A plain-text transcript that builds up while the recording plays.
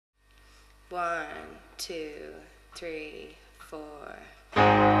1, 2, 3, 4.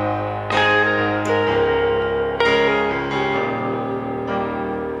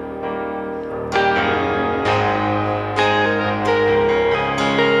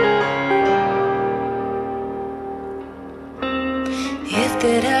 If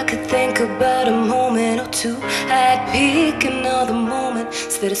that I could think about a moment or two, I'd pick another moment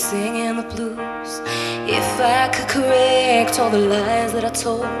instead of singing the blues. If I could correct all the lies that I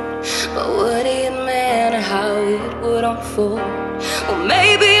told, but would it matter how it would unfold? Well,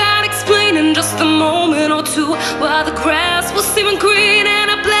 maybe I'd explain in just a moment or two why the grass was seeming green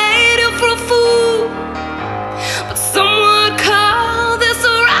and I played you for a fool. But some would call this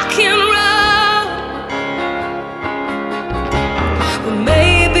a rock and roll. Well,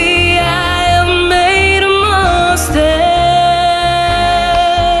 maybe I have made a mistake,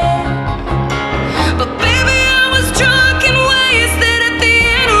 but baby, I was drunk and wasted at the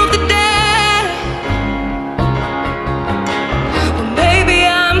end of the day. Well, maybe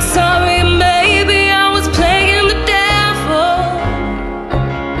I'm sorry, maybe I was playing the devil,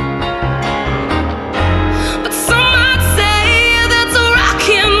 but some might say that's a rock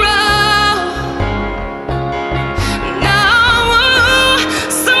and roll. No,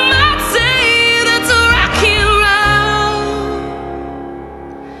 some might say that's a rock and roll.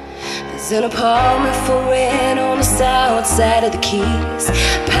 There's an apartment for rent on the south side of the Keys,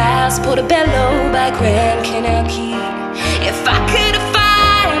 past Portobello by Grand Canal Key. If I could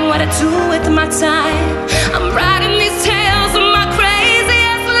define what I do with my time, I'm writing these tales of my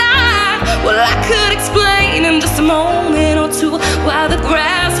craziest life. Well, I could explain in just a moment or two why the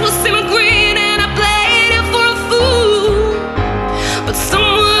grass was seeming green and I played it for a fool. But some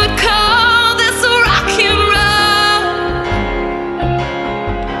would call this a rock and roll.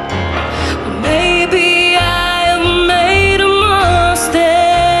 Well, maybe I have made a mistake,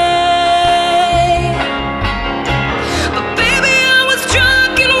 but baby, I was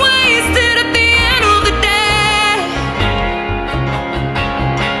drunk and wasted at the end of the day.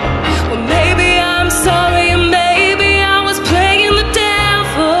 Well, maybe I'm sorry, maybe I was playing the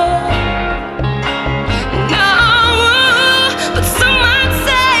devil. No, but some might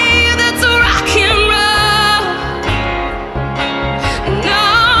say that's a rock and roll. No,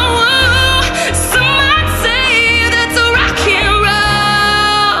 some might say that's a rock and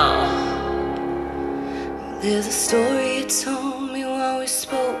roll. There's a story you told me while we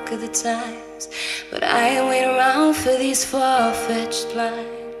spoke of the times, but I ain't waiting around for these far-fetched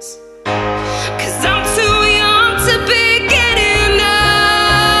lines.